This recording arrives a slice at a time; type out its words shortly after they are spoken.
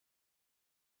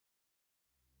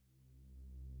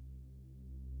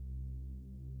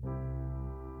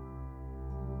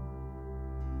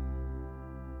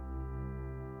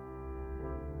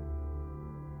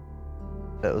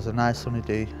It was a nice sunny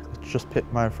day. I just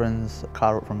picked my friend's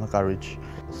car up from the garage.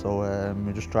 So we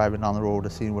were just driving down the road, I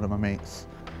seen one of my mates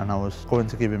and I was going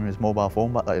to give him his mobile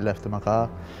phone back that he left in my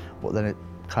car, but then it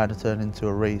kind of turned into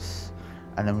a race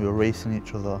and then we were racing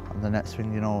each other and the next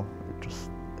thing you know,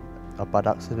 just a bad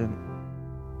accident.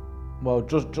 Well,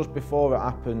 just before it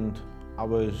happened, I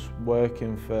was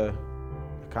working for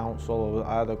the council.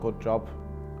 I had a good job.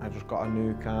 I just got a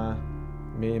new car.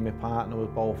 Me and my partner were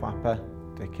both happy.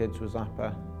 The kids was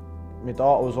happy. My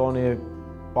daughter was only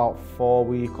about 4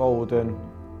 weeks old and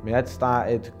my head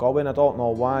started going. I don't know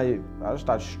why. I just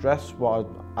had stress.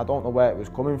 I don't know where it was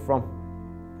coming from.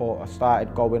 But I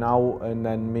started going out and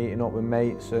then meeting up with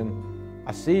mates and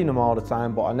I seen them all the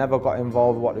time, but I never got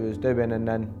involved with what they was doing, and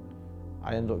then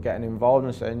I ended up getting involved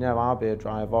and saying, yeah, I'll be a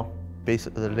driver.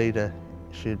 Basically the lady,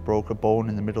 she had broke a bone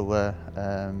in the middle there,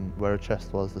 where her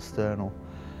chest was, the sternal.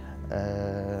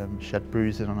 She had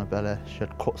bruising on her belly, she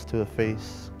had cuts to her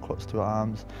face, cuts to her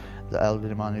arms. The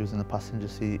elderly man who was in the passenger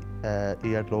seat,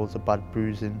 he had loads of bad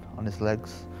bruising on his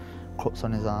legs, cuts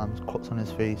on his arms, cuts on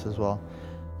his face as well.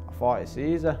 I thought it's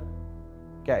easy,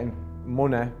 getting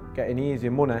money, getting easy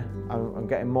money and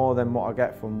getting more than what I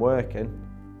get from working.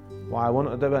 Why I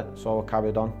wanted to do it, so I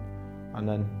carried on and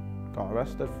then got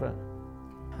arrested for it.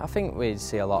 I think we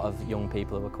see a lot of young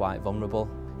people who are quite vulnerable.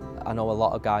 I know a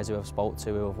lot of guys who I've spoke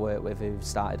to, who I've worked with, who've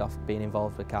started off being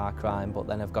involved with car crime, but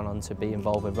then have gone on to be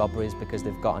involved with robberies because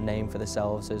they've got a name for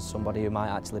themselves as somebody who might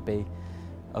actually be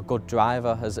a good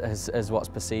driver, as what's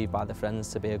perceived by the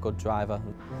friends to be a good driver,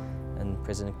 and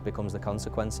prison becomes the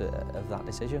consequence of that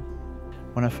decision.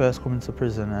 When I first come into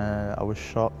prison, I was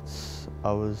shocked,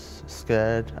 I was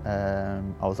scared, I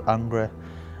was angry.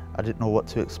 I didn't know what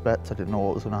to expect, I didn't know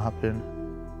what was going to happen.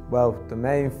 Well, the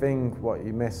main thing what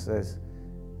you miss is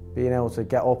being able to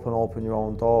get up and open your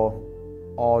own door,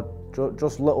 or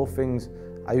just little things.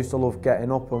 I used to love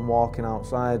getting up and walking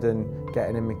outside and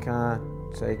getting in my car,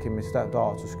 taking my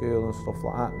stepdaughter to school and stuff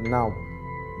like that. And now,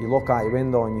 you look out your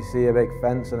window and you see a big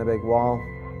fence and a big wall.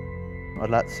 I'd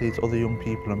like to say to other young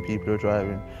people and people who are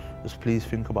driving, just please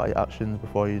think about your actions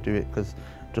before you do it, because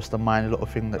just a minor little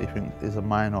thing that you think is a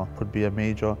minor could be a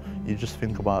major. You just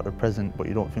think about the present, but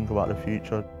you don't think about the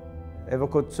future. If I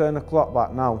could turn the clock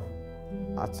back now,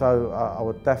 I tell you, I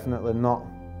would definitely not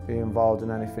be involved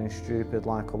in anything stupid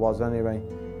like I was anyway.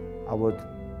 I would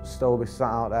still be sat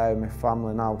out there with my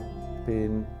family now,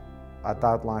 being a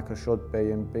dad like I should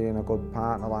be and being a good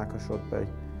partner like I should be.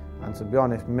 And to be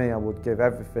honest, I would give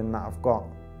everything that I've got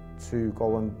to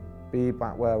go and be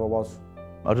back where I was.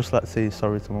 I'd just like to say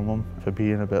sorry to my mum for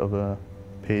being a bit of a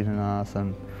pain in the ass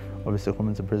and obviously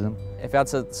coming to prison. If I had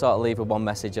to sort of leave with one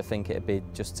message, I think it'd be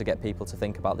just to get people to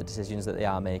think about the decisions that they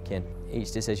are making.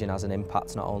 Each decision has an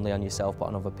impact not only on yourself but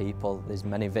on other people. There's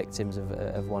many victims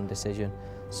of one decision,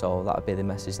 so that would be the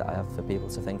message that I have for people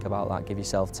to think about that. Give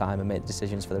yourself time and make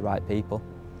decisions for the right people,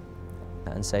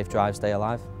 and safe drive, stay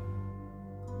alive.